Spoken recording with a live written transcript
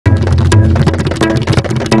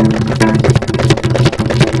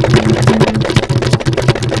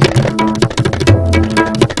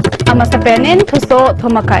Penin Thuso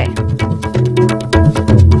Thumakai.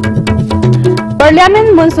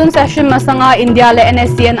 Parliament monsoon session masanga India le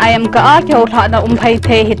NSCN IM ka a kyautha na umphai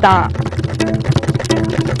the hita.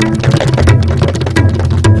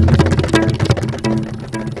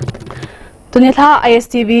 Tunitha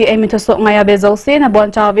ISTV emi thuso ngaya bezose na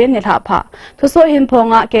bonchawin nitha pha. Thuso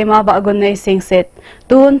hinphonga kema ba gunnei singset.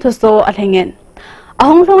 Tun thuso athengen.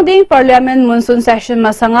 Ahonglong ding Parliament monsoon session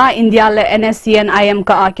masanga India le NSCN IM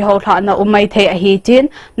ka a kyautha na umai the a hi chin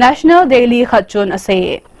National Daily Khachun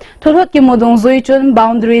ase. Thulhut ki mudung zui chun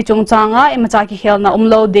boundary chungchanga imacha ki khel na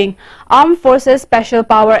umloading Armed Forces Special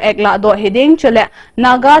Power Act la do hiding chule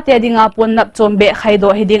naga tedinga pun nap chombe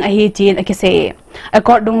khaido hiding a hi chin akise.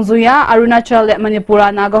 Accord dung zuya Arunachal le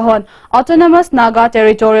Manipura nagahon Autonomous Naga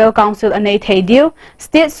Territorial Council anei THADOU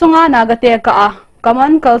state sunga naga te ka a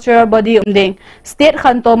Common Cultural Body umding state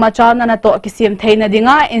khanto machana na to kisim theina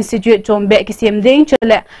dinga institute chombe kisim ding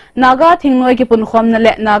chule naga thingnoi ki pun khom na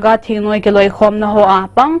le naga thingnoi ki loi khom na ho a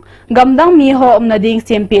pang gamdang mi ho umna ding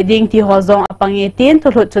simpi ding ti ho zong apang e tin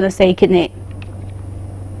thlut chuna sei kine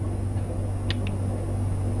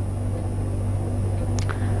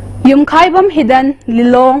yum khaibam hidan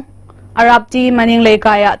lilong Arabti maning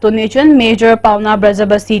lekaya tunichun major pauna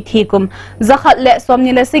brazabasi thikum zakhat le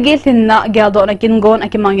somni le sigil hinna geldo na kingon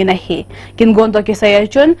akimangina hi kingon to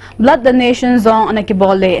kisayachun blood donation zone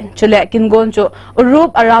anakibole chule kingon chu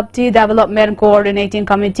urup Arabti Development Coordinating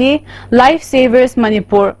Committee Life Savers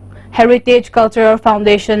Manipur Heritage Cultural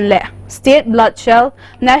Foundation le State Blood Shell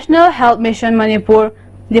National Health Mission Manipur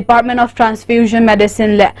Department of Transfusion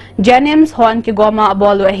Medicine le Jenims Hon ki goma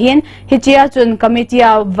abolo hin hichia chun committee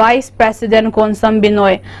Vice President Konsam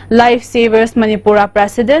Binoy Life Savers Manipura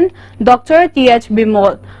President Dr. TH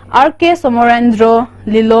Bimol RK Somorendro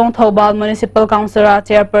Lilong Thobal Municipal Councilor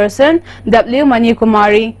Chairperson W Mani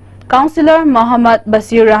Kumari Councilor Muhammad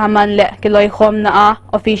Basir Rahman le kiloi khom na a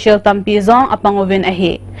official tampizong apangovin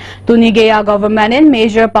ahi tunigeya government in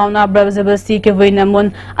major pauna brazabasi ke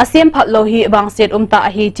voinamun asem phatlohi bangset umta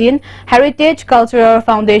ahi chin Heritage Cultural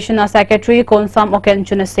Foundation Secretary Konsam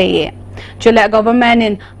Okenchuna seye chule government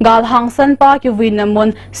in gal hangsan pa ke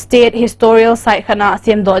voinamun state historical site khana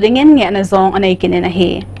asem dodingen nge na zong anai kinin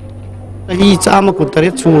ahi ahi chama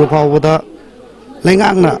kutare chung phawda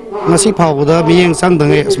Lengangna ngasi phawda miyeng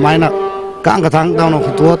sangdange smaina kang kathang dawno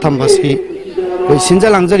khutwa thambasi koi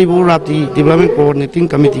sinjalang jari bu rapti development coordinating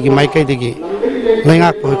committee ki maikai degi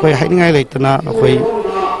lengak koi haingai leitana koi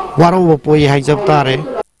waro poi haijab tare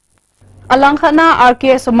alangkhana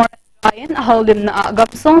RK Somorain holimna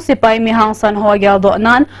gapsong sipai mihangsan hogyal do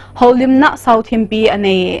nan holimna South Himpi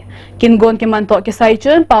ane kingon ki manto ki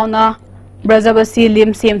saichun pauna brazabasi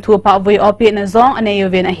lim sim thu pa voi opi na zong ane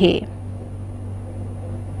yuvin ahi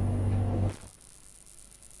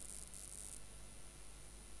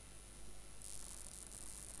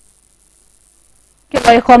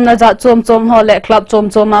Kilai khom na jat chom ho le club chom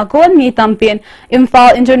ma kon mi tampin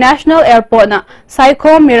Imphal International Airport na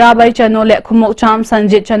Saiko Mirabai chano le khumok cham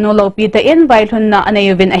Sanjit chano lopi ta in vailhun na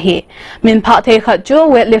anayuvin ahi min pha the khat chu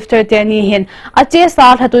weightlifter te ni hin ache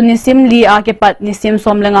sal hatu nisim li a ke pat nisim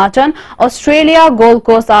somlenga chan Australia Gold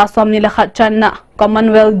Coast a somni le khat chan na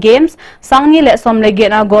Commonwealth Games sangni le somle ge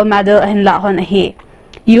na gold medal hin la hon ahi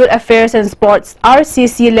Youth Affairs and Sports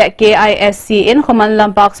RCC le KISC in Khuman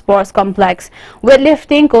Lampak Sports Complex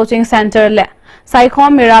Weightlifting Coaching Center le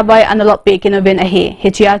Saikhom Mirabai Analopi Kinubin ahi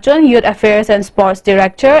Hichiachun Youth Affairs and Sports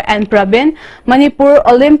Director and Prabin Manipur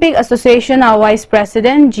Olympic Association Vice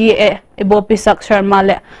President GA Ibopisak Sharma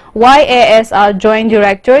le YAS Joint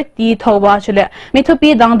Director T Thoba chule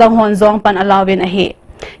mithupi dangdang honzong pan alawin ahi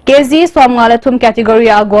KZ Somngalatum category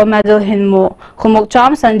a gold medal hinmo khumok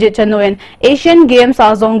cham Sanjit Chanuin Asian Games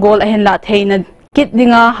azong gold ahin la theina kit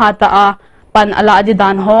dinga hata a pan ala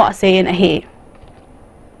adidan ho asein ahi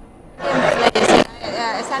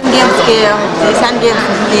Asian Games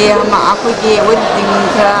ke ma aku ke wedding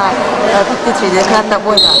ka 53 days na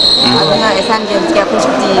tabola aduna Asian Games ke aku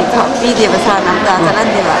chuti video basa namda jalan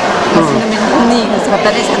deba masih ni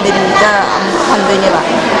satare sandiri da handene ba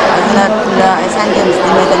aduna tula Asian Games ni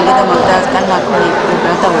medan kita makta kan makoi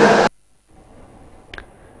tahu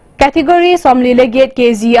Category Somli Legate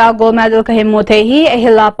KZA gold medal kahimotehi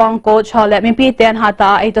ehilapang coach hole mi piten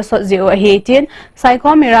hata 8.018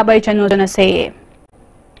 Saikhom Mirabai chanu na say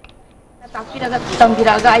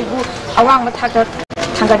Tambiraga ibu awang mathaga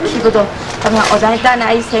thanga khibodo tanga odaita na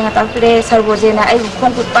ai senga takpire sarboje na ai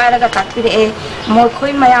khongkut paraga takpire mo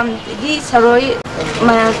khoi mayam gi saroi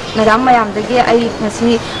madam mayamdagi ai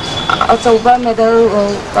ngasi achauba medal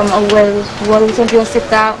world championship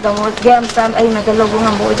ta games tam ai medal logo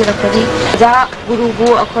ngambo ojrakari ja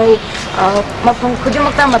gurubu akhoi mafung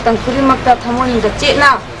khudimakta matang khudimakta thamoni da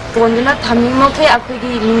chena tonjuna thamingmokhai akhoi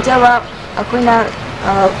gi minjawa akoina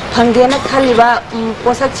phangdena khaliba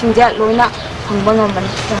posak chingja loina phangba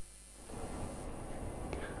ngambani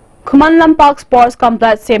Kuman Lampak Sports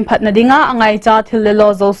Complex Semphat Nadinga Angai Cha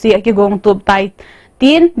Thililo Zosi Akigong Tup Tai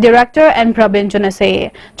Tin Director and Prabin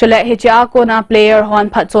Junase Chule Hicha Kona Player Hon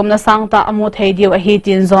Patsom na Sangta Amu Thaidio Ahi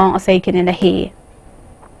Tin Zong Asaikin in Ahi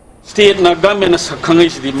State na government sa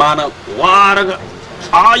kangis di mana waraga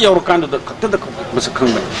ayaw kan da katada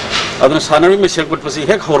masakang aduna sanari mesel gut pasi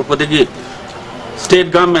hek hor padegi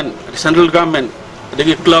state government central government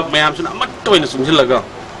degi club mayam sun amat to ina sumjil laga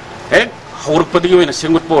hek hor padegi wena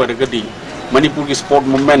sengut po daga di Manipur ki sport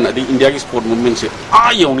movement di India ki sport movement se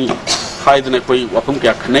ayaw ni haidna koi wapum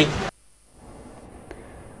kya khnai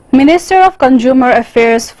Minister of Consumer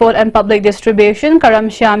Affairs, Food and Public Distribution Karam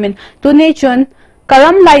Shamin Tunechun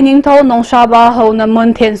Karam lining thau nong shaba ho na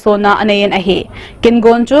mun then so na anayin ahi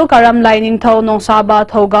kingon chu karam lining thau nong shaba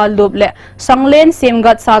thoga lup le sanglen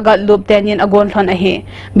semgat sagat lup tenin agon thon ahi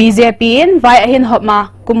BJP in vai ahin hopma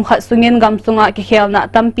kum khat sungin gam sunga ki khel na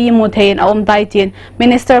tampi mu thein aum tai tin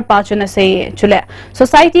minister pachuna sei chule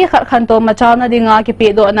society khat khan to macha na dinga ki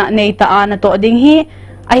pe do na nei ta an to ding hi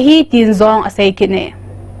ahi tin zong asai kine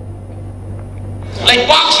like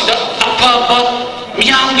box da apa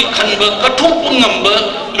Miang di kanba katuk ngamba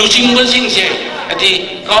lucing basing se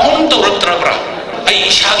ati kaum torok terabra ai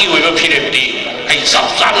shagi weba phire di ai sap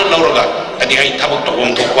san lawraga ati ai thabak to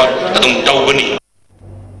bom thokwa adum tawbani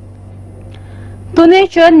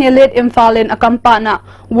Tunation nilit Imfalin akampana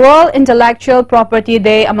World Intellectual Property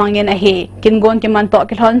Day amangin ahi kingon kimanto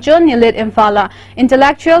kilhonchon nilit Imfala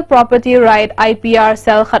Intellectual Property Right IPR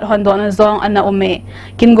Cell khat hondon zong ana ume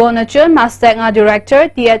kingon achon Mastenga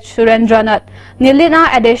Director TH Surendranat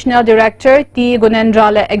nilina Additional Director T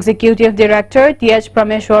Gunendrale Executive Director TH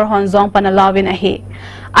Prameshwar honzong panalawin ahi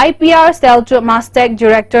IPR Cell chu Mastek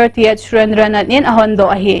Director TH Surendranat nin ahondo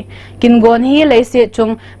ahi kingon hi leisi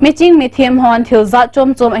chung miching mithim hon zat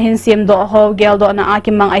chom chom ahin sim do ho gel do na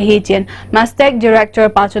akimang ahi chen Mastek Director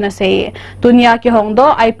pachuna sei tunia ki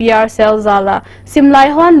hongdo IPR Cell zala simlai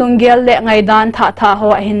hon lungel le ngaidan tha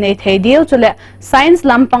ho ahin nei theidiu chule science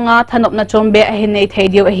lampanga thanop na chombe ahin nei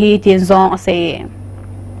theidiu ahi tin zong sei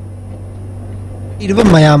Iba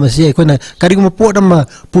mayam si ko na karigum po na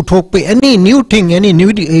puthok pe any new thing any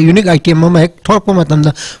new unique item ma ek thor pa matam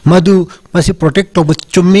na madu masi protect to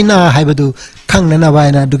chumina haibadu khang na ba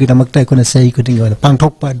na dugi damak tai ko na sei ko ding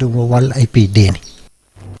pangthok pa du wal IP de ni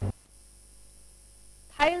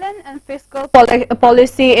Thailand and Fiscal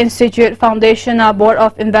Policy Institute Foundation Board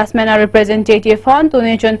of Investment Representative Fund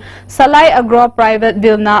Tunijun Salai Agro Private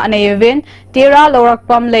Vilna Anayevin Tira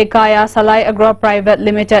Lorakpam Lekaya Salai Agro Private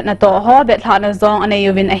Limited na to ho bethana zong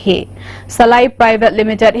Anayevin ahi Salai Private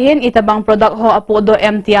Limited hin itabang product ho apodo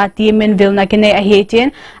MTRT min Vilna kine ahi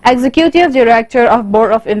tin Executive Director of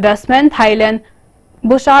Board of Investment Thailand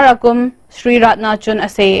Busharakum Sri Ratnachun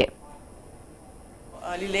Asay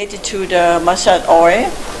related to the mustard oil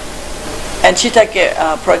and shiitake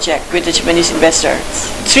project with the Japanese investors.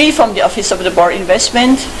 3 from the Office of the Board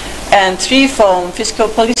Investment and 3 from Fiscal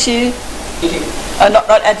Policy.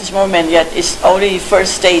 Not at this moment yet. It's only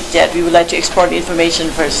first stage that we would like to explore the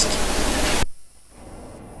information first.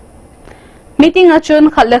 Meeting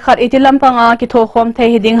achun khatle khat itilampanga ki thokhom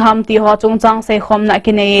the hiding ham ti ho chungchang sei khom na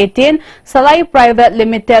kineyetin Salai Private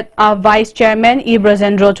Limited Vice Chairman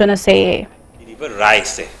Ibrajendro chuna sei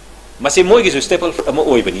rise masi moi gi staple ama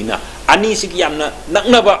oi bani na ani sig yamna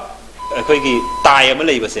nakna ba khoi gi tai ama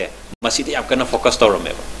lei ba se masi ti ap kana focus to rame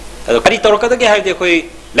ba ado kari to ka ge ha de khoi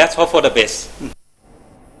let's hope for the best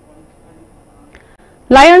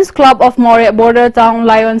Lions Club of More Border Town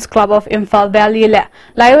Lions Club of Imphal Valley le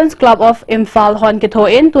Lions Club of Imphal hon ki tho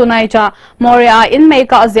in tunai cha Moria in mai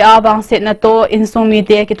ka zia bang set na to in sumi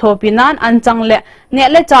te ki tho pinan anchang le ne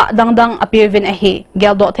le cha dangdang apivin a hi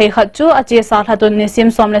gel do thei khat chu achi sa thatun ni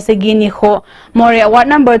sim som le segi ni kho Moria ward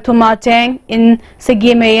number 2 ma cheng in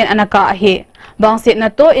segi mein anaka a hi bang set na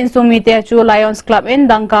to in sumi te chu Lions Club in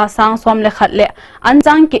dangka sang som le khat le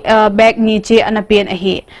anchang ki bag ni chi anapin a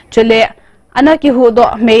hi chule Anaki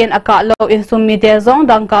hudo main akalo in sumite zong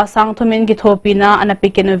dangka sang thumin ki thopina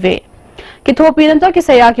anapikenove ki thopina to ki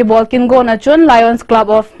saya ki bolkin go na chun Lions Club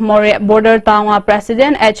of More Border Tawa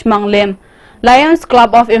President H Manglem Lions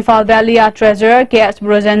Club of Imphal Valley Treasurer KS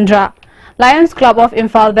Brojendra Lions Club of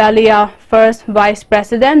Imphal Valley First Vice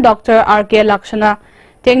President Dr. RK Lakshana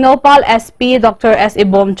Technopal SP Dr. S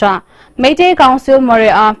Ibomcha Meitei Council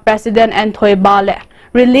Morea President and Thoi Bale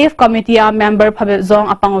Relief Committee member Phabet Zong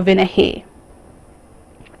Apangovin ahi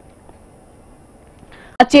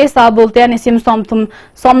Ache sabulte ni sim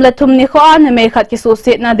somletum ni kho an me khat ki su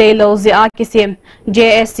sit na de lo zia kisim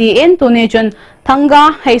JSC in tunijun thanga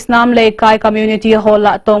heisnam le kai community hall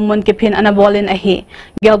la tomun ki phin anabolin ahi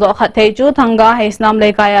geldo khat thei chu thanga heisnam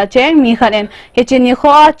le kai a cheng mi khanen hichini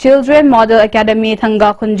kho Children Model Academy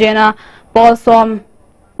thanga khunjena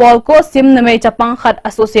Polko sim na may chapang khat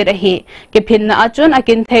associate ahi ki phin na achun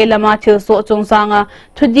akin thailama thil so chungsanga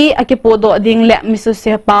thudi akipodo ding le misu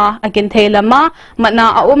sepa akin thailama matna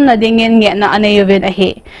aum na dingen nge na anayovin ahi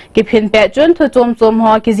ki phin pe chun thu chom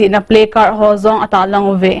ho ki ji na play car ho zong atalang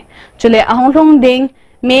ve chule ahong ding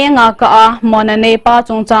me nga ka a mona nei pa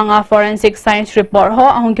chungchanga forensic science report ho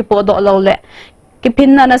ahong ki podo lo le ki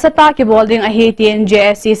phin na sata ki bolding ahi tin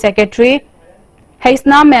JSC secretary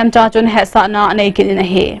Heisna mem chachun hesana anaikin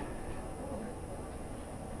ahi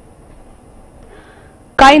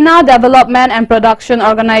Kaina Development and Production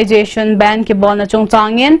Organization ban ki bol na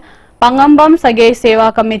chungchangin pangambam sagay sewa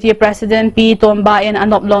committee president P Tomba in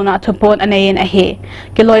anoplo na thupon anayin ahi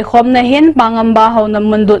kiloy khom na hin pangamba ho na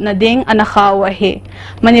mundut na ding anakhaw ahi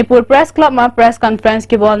Manipur Press Club ma press conference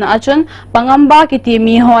ki bol na achun pangamba ki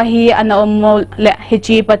timi ho hi ana le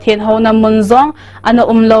hichi pathin ho na munzong ana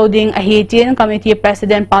loading ahi tin committee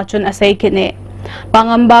president pachun asay kine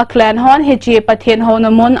pangamba clan hon hichi pathin ho na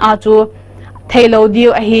mun achu Thailo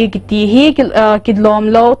diu ahi kiti hi kidlom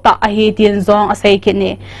lo ta ahi tin zong asay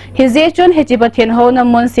kini hize chun hechipathin ho na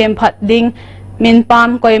mun sem phat ding min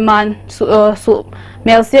pam koiman su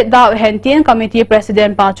melsit daw hentin committee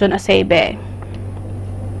president pachun asay be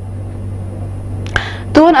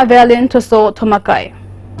tun avelin to so thumakai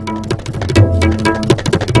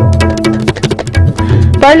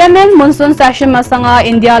Parliament monsoon session masanga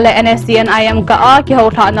India le NSC and IM ka a ki ho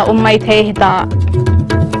tha na ummai the hita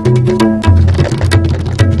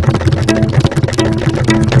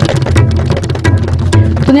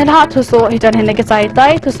Tunilha tuso hitan hinne ke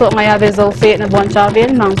tai tuso ngaya vezol fe na bon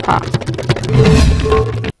chavin mangpa